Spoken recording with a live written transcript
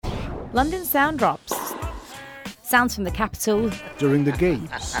London sound drops. Sounds from the capital. During the games.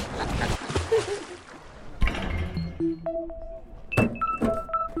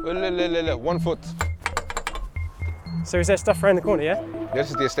 Look, 1 foot. So is there stuff around the corner, yeah? This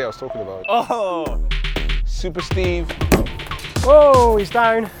is the estate I was talking about. Oh! Super Steve. Whoa, he's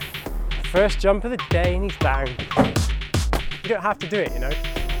down. First jump of the day and he's down. You don't have to do it, you know?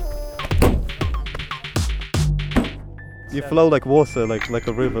 You flow like water, like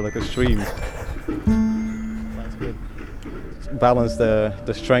a river, like a stream. That's good. Balance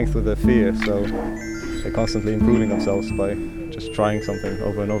the strength with the fear, so they're constantly improving themselves by just trying something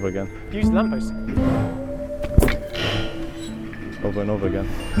over and over again. Use the lamppost. Over and over again.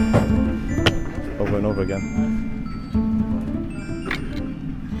 Over and over again.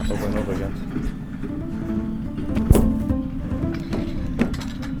 Over and over again.